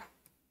સ્પીક.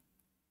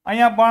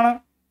 અહીંયા પણ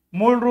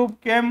મૂળ રૂપ.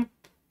 કેમ?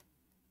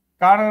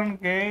 કારણ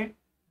કે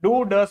ડુ,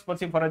 ડઝ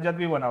પછી ફરજિયાત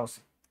V1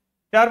 આવશે.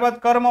 ત્યારબાદ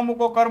કર્મ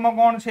મૂકો. કર્મ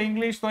કોણ છે?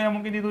 ઇંગ્લિશ. તો અહીંયા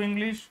મૂકી દીધું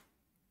ઇંગ્લિશ.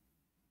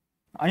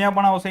 અહીંયા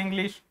પણ આવશે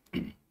ઇંગ્લિશ.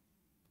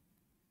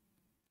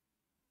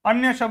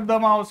 અન્ય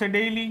શબ્દમાં આવશે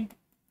ડેઈલી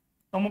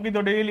તો મૂકી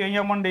દો ડેઈલી.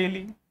 અહીંયા પણ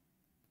ડેઈલી.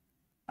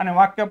 અને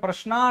વાક્ય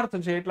પ્રશ્નાર્થ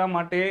છે એટલા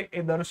માટે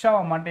એ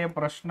દર્શાવવા માટે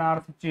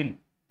પ્રશ્નાર્થ ચિહ્ન.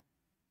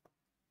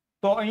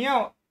 તો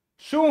અહીંયા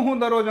શું હું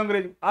દરરોજ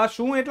અંગ્રેજી, આ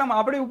શું એટલામાં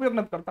આપણે ઉપયોગ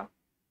નથી કરતા.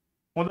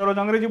 હું દરરોજ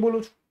અંગ્રેજી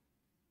બોલું છું,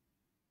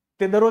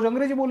 તે દરરોજ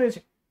અંગ્રેજી બોલે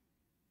છે.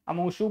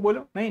 આમાં હું શું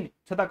બોલ્યો? નહીં.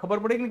 છતાં ખબર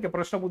પડી કે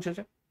પ્રશ્ન પૂછે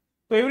છે.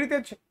 તો એવી રીતે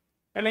જ છે.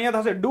 એટલે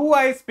અહીંયા થશે do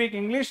I speak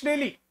English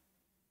daily,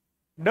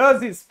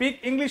 does he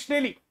speak English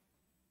daily.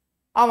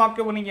 આ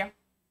વાક્યો બની ગયા.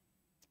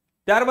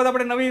 ત્યારબાદ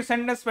આપણે નવી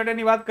સેન્ટેન્સ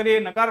પેટર્નની વાત કરીએ.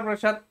 નકાર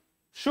પ્રસાદ.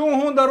 શું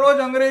હું દરરોજ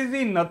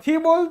અંગ્રેજી નથી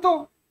બોલતો?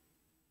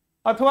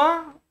 અથવા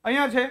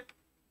અહીંયા છે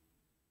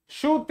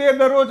શું તે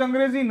દરરોજ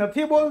અંગ્રેજી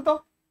નથી બોલતો?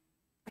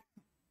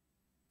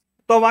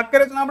 તો વાક્ય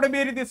રચના આપણે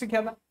બે રીતે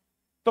શીખ્યા હતા.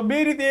 તો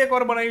બે રીતે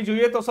એકવાર બનાવી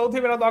જોઈએ. તો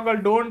સૌથી પહેલા તો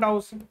આગળ ડોન્ટ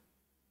આવશે.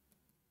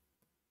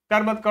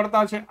 ત્યારબાદ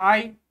કરતા છે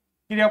આઈ,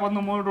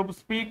 ક્રિયાપદનું મૂળ રૂપ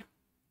સ્પીક.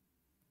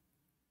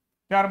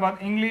 ત્યારબાદ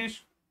ઇંગ્લિશ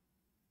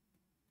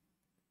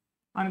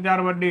અને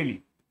ત્યારબાદ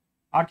ડેલી.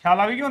 આ ખ્યાલ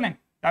આવી ગયો ને?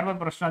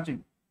 ત્યારબાદ પ્રશ્નાચિહ્ન.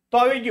 તો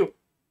આવી ગયું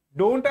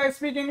don't I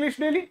speak English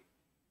daily.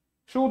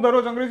 શું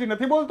દરરોજ અંગ્રેજી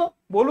નથી બોલતો?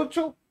 બોલું જ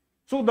છું.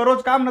 શું દરરોજ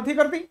કામ નથી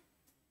કરતી?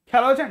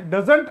 ખ્યાલ આવે છે?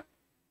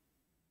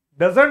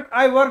 Doesn't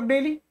I work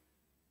daily.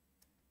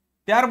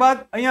 ત્યારબાદ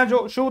અહીંયા જો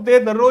શું તે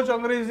દરરોજ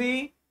અંગ્રેજી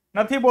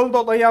નથી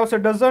બોલતો તો અહીંયા આવશે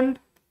doesn't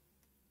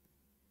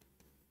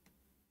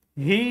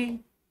he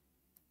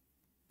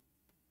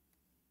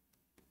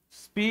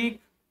speak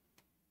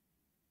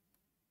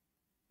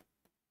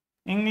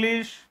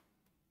English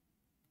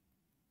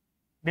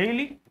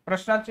daily.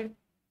 પ્રશ્નાર્થ.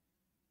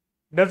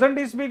 Doesn't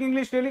he speak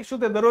English daily. શું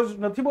તે દરરોજ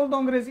નથી બોલતો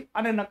અંગ્રેજી?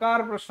 અને નકાર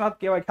પ્રશ્નાર્થ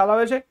કહેવાય. ખ્યાલ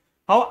આવે છે?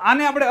 હવે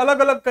આને આપણે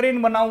અલગ અલગ કરીને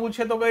બનાવવું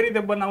છે તો કઈ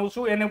રીતે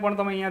બનાવશું એને પણ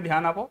તમે અહીંયા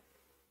ધ્યાન આપો.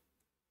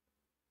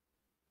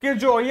 કે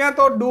જો અહીંયા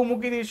તો ડુ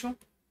મૂકી દઈશું,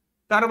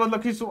 ત્યારબાદ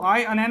લખીશું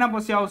આઈ અને એના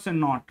પછી આવશે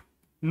નોટ.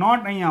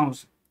 નોટ અહીંયા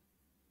આવશે.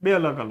 બે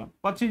અલગ અલગ.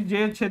 પછી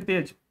જે છે તે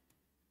જ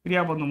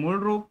ક્રિયાપદનું મૂળ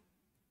રૂપ,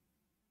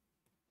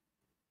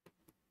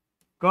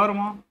 કર્મ,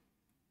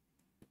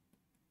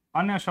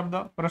 અન્ય શબ્દ,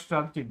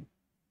 પ્રશ્નાર્થ ચિહ્ન.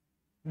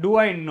 Do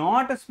I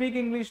not speak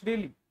English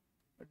daily?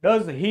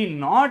 Does he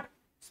not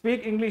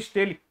speak English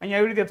daily?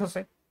 અહીંયા એવી રીતે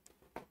થશે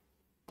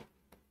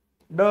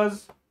does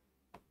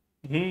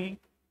he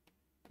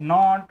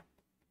not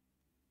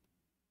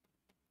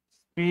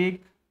speak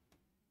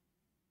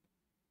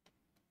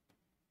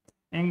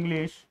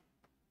English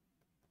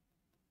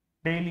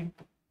daily.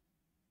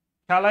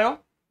 ખ્યાલ આવ્યો?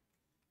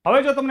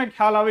 હવે જો તમને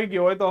ખ્યાલ આવી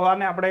ગયો હોય તો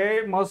આને આપણે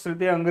મસ્ત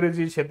રીતે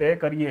અંગ્રેજી છે તે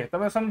કરીએ.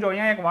 તમે સમજો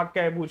અહીંયા એક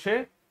વાક્ય આપ્યું છે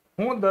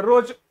હું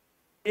દરરોજ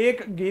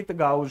એક ગીત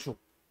ગાઉં છું.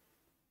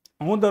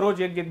 હું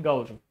દરરોજ એક ગીત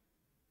ગાઉં છું.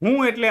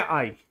 હું એટલે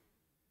આઈ,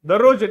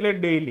 દરરોજ એટલે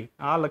ડેઈલી.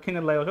 આ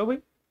લખીને લાવ્યો છો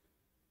ભાઈ.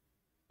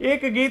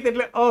 એક ગીત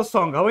એટલે અ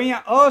સોંગ. હવે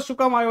અહીંયા અ શું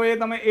કામ આવ્યો એ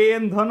તમે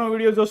એન ધનો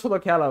વિડીયો જોશો તો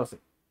ખ્યાલ આવશે.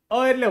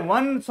 અ એટલે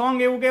વન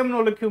સોંગ એવું કેમ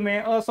ન લખ્યું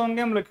મેં, અ સોંગ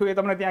કેમ લખ્યું એ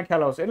તમને ત્યાં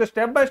ખ્યાલ આવશે. એટલે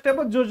સ્ટેપ બાય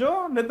સ્ટેપ જ જોજો,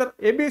 નહીતર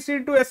એબીસી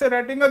ટુ એસે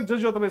રાઇટિંગ જ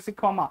જોજો તમે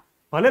શીખવામાં.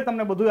 ભલે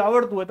તમને બધું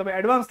આવડતું હોય, તમે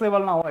એડવાન્સ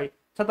લેવલ ના હોય,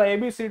 છતાં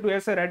એબીસી ટુ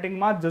એસે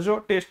રાઇટિંગમાં જ જજો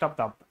ટેસ્ટ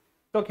આપતા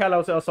તો ખ્યાલ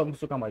આવશે અ સોંગ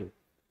શું કામ આવ્યું.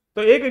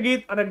 તો એક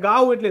ગીત અને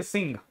ગાવ એટલે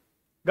સિંગ.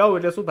 ગાવ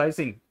એટલે શું થાય?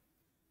 સિંગ.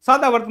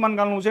 સાદા વર્તમાન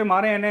કાળનું છે,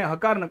 મારે એને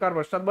હકાર નકાર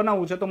પ્રશ્નાર્થ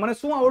બનાવવું છે તો મને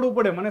શું આવડવું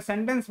પડે? મને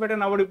સેન્ટેન્સ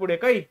પેટર્ન આવડવી પડે.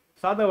 કઈ?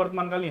 સાદા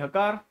વર્તમાન કાળની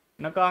હકાર,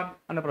 નકાર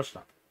અને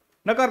પ્રશ્નાર્થ.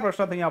 નકાર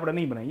પ્રશ્ન અહીંયા આપણે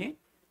નહીં બનાવીએ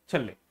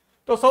છેલ્લે.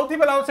 તો સૌથી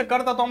પહેલા આવશે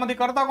કર્તા. તો આમાંથી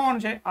કર્તા કોણ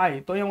છે?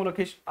 આઈ. તો અહીંયા હું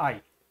લખીશ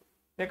આઈ.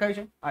 દેખાય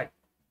છે? આઈ.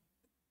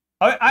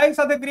 હવે આઈ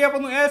સાથે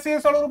ક્રિયાપદનું એસ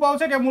વાળું રૂપ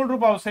આવશે કે મૂળ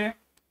રૂપ આવશે?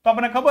 તો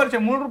આપણને ખબર છે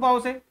મૂળ રૂપ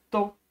આવશે.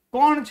 તો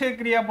કોણ છે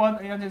ક્રિયાપદ?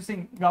 અહીંયા છે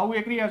સિંગ. ગાવું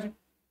એ ક્રિયા છે.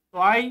 તો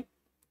આઈ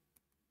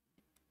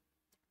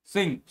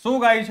સિંગ. શું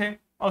ગાય છે?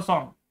 A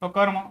song. તો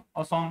કર્મ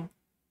અ સોંગ.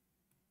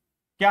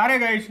 ક્યારે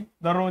ગાય છે?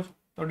 દરરોજ.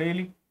 તો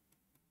ડેલી.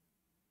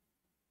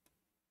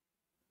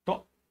 તો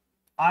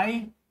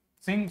આઈ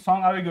સિંગ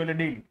સોંગ આવી ગયો એટલે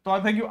ડેલી. તો આ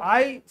થઈ ગયું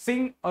આઈ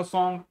સિંગ a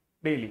song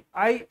daily.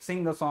 I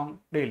Singh a song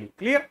daily.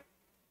 Clear?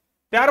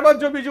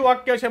 ત્યારબાદ જો બીજું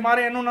વાક્ય છે,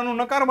 મારે એનું નાનું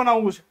નકાર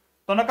બનાવવું છે.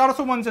 તો નકાર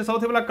શું બનશે?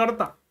 સૌથી પહેલા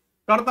કર્તા.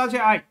 કર્તા છે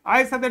આઈ.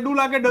 આઈ સાથે ડુ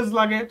લાગે, ડઝ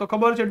લાગે. તો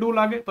ખબર છે ડુ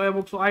લાગે. તો એ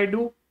મૂકશું આઈ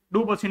ડુ.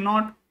 ડુ પછી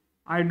નોટ.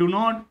 I do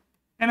not.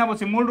 એના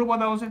પછી મૂળ રૂપ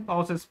આવશે. તો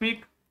આવશે સ્પીક.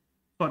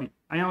 સોરી,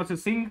 અહીંયા આવશે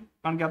સિંગ,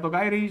 કારણ કે આ તો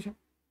ગાઈ રહી છે.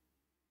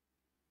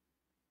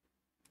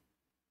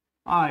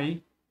 આઈ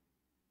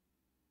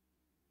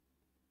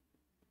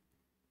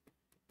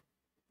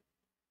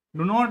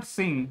do not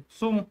sing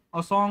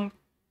a song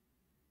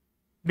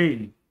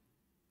daily.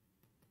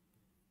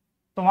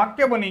 તો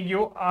વાક્ય બની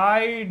ગયું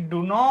I do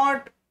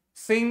not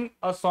sing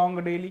a song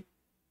daily.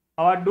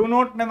 હવે ડુ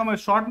નોટ ને તમે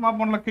શોર્ટમાં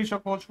પણ લખી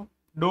શકો છો,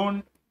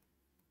 ડોન્ટ.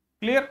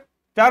 ક્લિયર?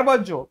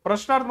 ત્યારબાદ જો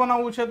પ્રશ્નાર્થ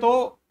બનાવવું છે તો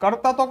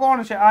કરતા તો કોણ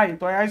છે? આઈ.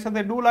 તો આઈ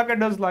સાથે ડુ લાગે,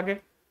 ડઝ લાગે.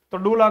 તો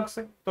ડુ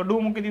લાગશે. તો ડુ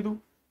મૂકી દીધું.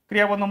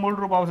 ક્રિયાપદનું મૂળ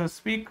રૂપ આવશે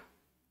સ્પીક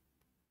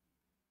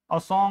અ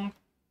સોંગ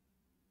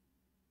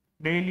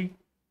ડેલી.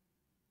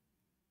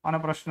 અને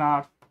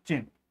પ્રશ્નાર્થ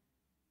ચિહ્ન.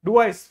 Do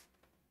I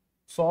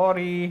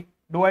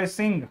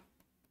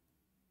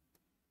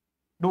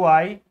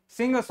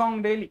Singh a song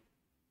daily?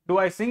 Do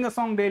I Singh a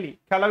song daily?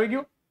 ખ્યાલ આવી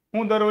ગયો?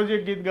 હું દરરોજ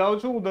એક ગીત ગાઉં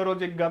છું. હું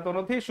દરરોજ એક ગાતો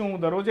નથી. શું હું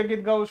દરરોજ એક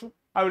ગીત ગાઉં છું?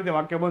 આવી રીતે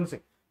વાક્ય બનશે.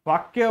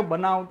 વાક્ય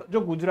બનાવતા જો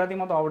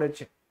ગુજરાતીમાં તો આવડે જ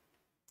છે.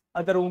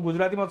 અત્યારે હું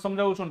ગુજરાતીમાં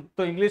સમજાવું છું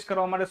તો ઇંગ્લિશ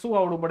કરવા માટે શું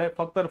આવડવું પડે?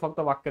 ફક્ત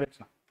વાક્ય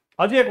રચના.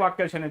 હજી એક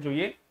વાક્ય છે ને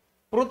જોઈએ.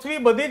 પૃથ્વી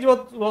બધી જ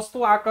વસ્તુ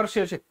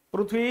આકર્ષે છે.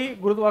 પૃથ્વી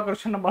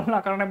ગુરુત્વાકર્ષણના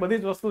બળના કારણે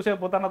બધી જ વસ્તુ છે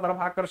પોતાના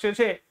તરફ આકર્ષે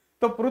છે.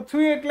 તો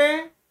પૃથ્વી એટલે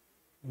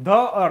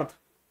ધ અર્થ.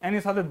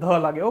 એની સાથે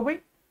ધ લાગે હો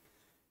ભાઈ.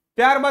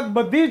 ત્યારબાદ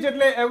બધી જ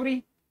એટલે એવરી.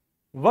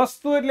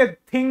 વસ્તુ એટલે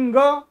થિંગ.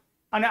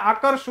 અને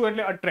આકર્ષવું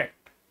એટલે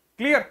અટ્રેક્ટ.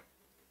 ક્લિયર?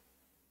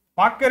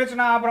 વાક્ય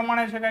રચના આ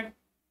પ્રમાણે છે કઈ.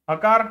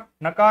 હકાર,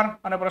 નકાર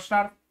અને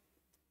પ્રશ્નાર્થ.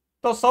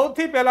 તો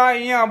સૌથી પહેલા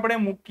અહીંયા આપણે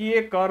મૂકીએ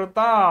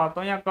કર્તા. તો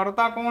અહીંયા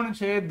કર્તા કોણ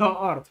છે? The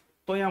earth.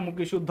 તો અહીંયા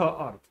મૂકીશું ધ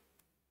અર્થ.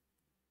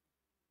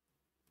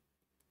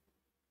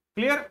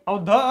 ક્લિયર? હવે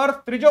ધ અર્થ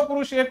ત્રીજો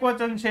પુરુષ એક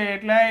વચન છે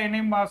એટલે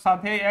એની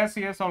સાથે એસ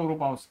વાળું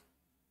રૂપ આવશે.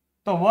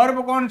 તો વર્બ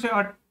કોણ છે?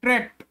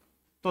 અટ્રેક્ટ.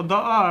 તો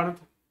ધ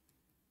અર્થ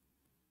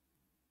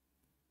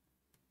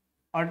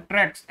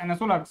અટ્રેક્ટ્સ. એને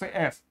શું લાગશે?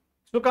 એસ.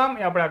 શું કામ?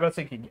 એ આપણે આગળ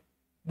શીખી ગયા.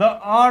 The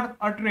earth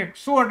attract.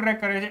 શું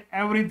અટ્રેક્ટ કરે છે?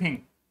 એવરીથિંગ.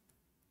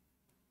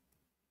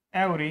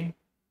 એવરીથિંગ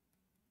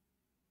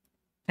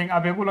આ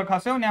ભેગું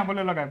લખાશે ને આ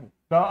ભલે લખાયું.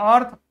 The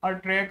earth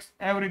અટ્રેક્ટ્સ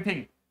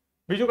everything.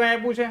 બીજું કઈ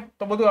આપ્યું છે?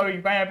 તો બધું આવી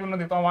ગયું. કઈ આપ્યું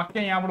નથી. તો આ વાક્ય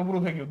અહીંયા આપણું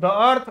પૂરું થઈ ગયું. The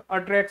earth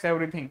અટ્રેક્ટ્સ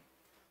everything.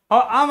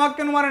 હવે આ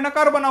વાક્યનું મારે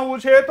નકાર બનાવવું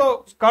છે તો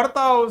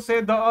કરતા આવશે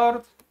ધ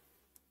અર્થ.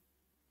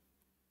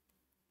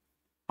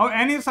 હવે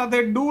એની સાથે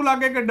ડુ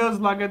લાગે કે ડઝ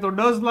લાગે? તો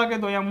ડઝ લાગે.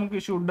 તો અહીંયા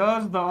મૂકીશું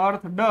ડઝ. The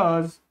earth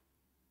does.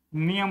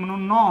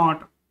 નિયમનું નોટ.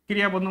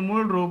 ક્રિયાપદનું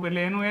મૂળ રૂપ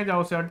એટલે એનું એ જ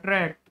આવશે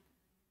attract.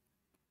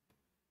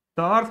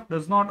 The earth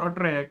does not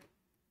attract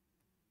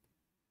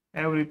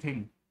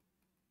everything.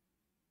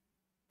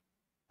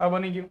 આ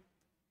બની ગયું.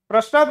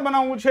 પ્રશ્નાર્થ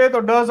બનાવવું છે તો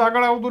ડઝ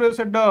આગળ આવતું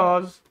રહેશે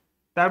ડઝ.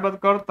 ત્યારબાદ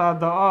કરતા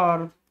the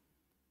earth.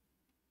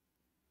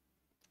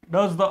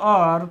 Does the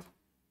earth.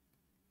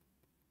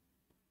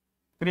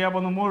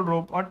 ક્રિયાપદનું મૂળ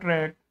રૂપ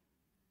અટ્રેક્ટ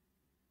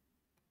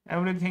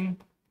એવરીથિંગ.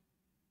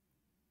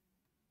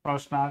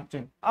 પ્રશ્નાર્થ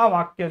ચિહ્ન. આ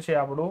વાક્ય છે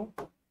આપણું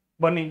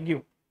બની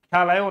ગયું.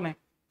 ખ્યાલ આવ્યો ને?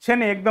 છે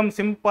ને એકદમ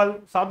સિમ્પલ.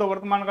 સાદો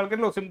વર્તમાન કાળ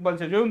કેટલો સિમ્પલ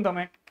છે જોયું ને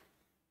તમે?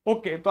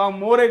 ઓકે. તો આ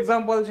મોર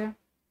એક્ઝામ્પલ છે.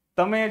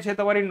 તમે છે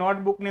તમારી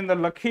નોટબુકની અંદર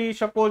લખી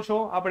શકો છો.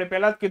 આપણે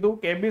પહેલા જ કીધું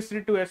કે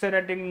એબીસી ટુ એસે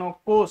રાઇટિંગ નો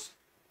કોર્સ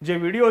જે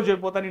વિડીયો જે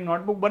પોતાની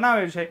નોટબુક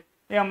બનાવે છે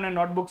એ અમને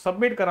નોટબુક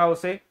સબમિટ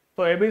કરાવશે.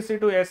 તો એબીસી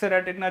ટુ એસે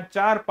રાઇટિંગના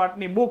 4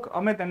 પાર્ટની બુક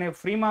અમે તેને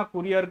ફ્રીમાં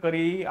કુરિયર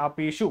કરી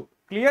આપીશું.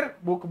 ક્લિયર?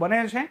 બુક બને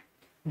છે,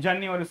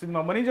 જાન્યુઆરી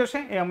સુધીમાં બની જશે.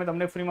 એ અમે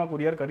તમને ફ્રીમાં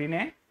કુરિયર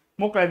કરીને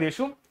મોકલાવી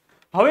દઈશું.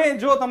 હવે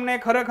જો તમને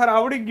ખરેખર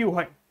આવડી ગયું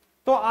હોય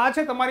તો આ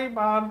છે તમારી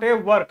માટે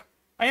વર્ક.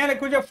 અહીંયા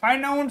લખ્યું છે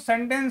find out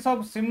sentence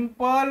of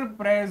simple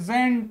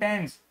present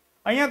tense.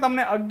 અહીંયા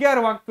તમને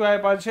 11 વાક્યો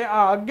આપ્યા છે.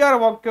 આ 11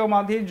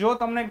 વાક્યોમાંથી જો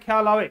તમને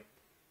ખ્યાલ આવે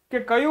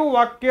કે કયું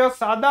વાક્ય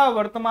સાદા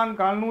વર્તમાન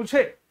કાળનું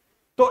છે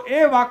તો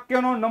એ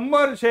વાક્યનો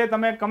નંબર છે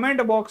તમે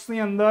કમેન્ટ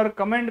બોક્સની અંદર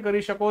કમેન્ટ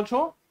કરી શકો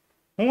છો.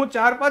 હું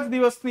 4-5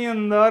 દિવસની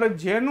અંદર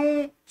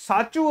જેનું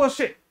સાચું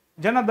હશે,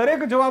 જેના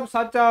દરેક જવાબ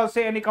સાચા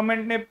હશે એની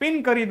કમેન્ટને પિન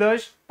કરી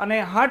દઈશ અને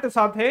હાર્ટ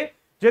સાથે,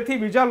 જેથી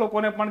બીજા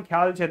લોકોને પણ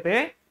ખ્યાલ છે તે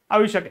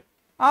આવી શકે.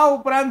 આ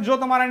ઉપરાંત જો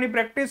તમારે એની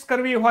પ્રેક્ટિસ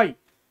કરવી હોય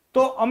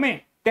તો અમે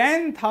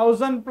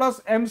 10,000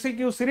 પ્લસ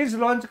MCQ સિરીઝ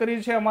લોન્ચ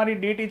કરી છે અમારી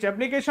Dteach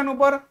એપ્લિકેશન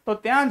ઉપર. તો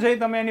ત્યાં જઈ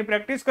તમે એની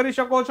પ્રેક્ટિસ કરી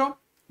શકો છો.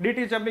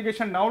 Dteach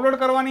એપ્લિકેશન ડાઉનલોડ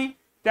કરવાની,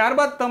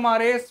 ત્યારબાદ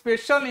તમારે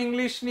સ્પેશિયલ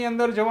ઇંગ્લિશની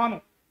અંદર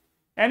જવાનું.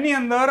 એની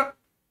અંદર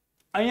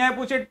અહીંયા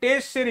આપ્યું છે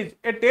ટેસ્ટ સિરીઝ.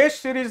 એ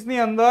ટેસ્ટ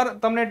સિરીઝની અંદર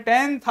તમને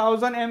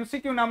 10,000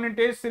 MCQ નામની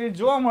ટેસ્ટ સિરીઝ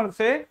જોવા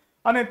મળશે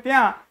અને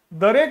ત્યાં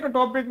દરેક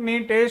ટોપિકની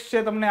ટેસ્ટ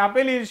છે તમને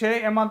આપેલી છે.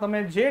 એમાં તમે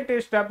જે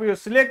ટેસ્ટ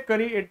આપ્યું સિલેક્ટ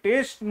કરી એ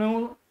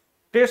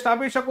ટેસ્ટ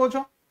આપી શકો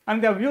છો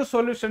અને ત્યાં વ્યૂ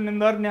સોલ્યુશનની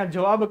અંદર ત્યાં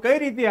જવાબ કઈ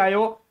રીતે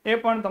આવ્યો એ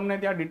પણ તમને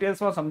ત્યાં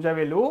ડિટેલ્સમાં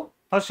સમજાવેલું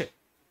હશે.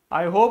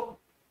 I hope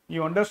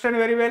you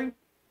understand very well.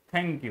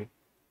 Thank you.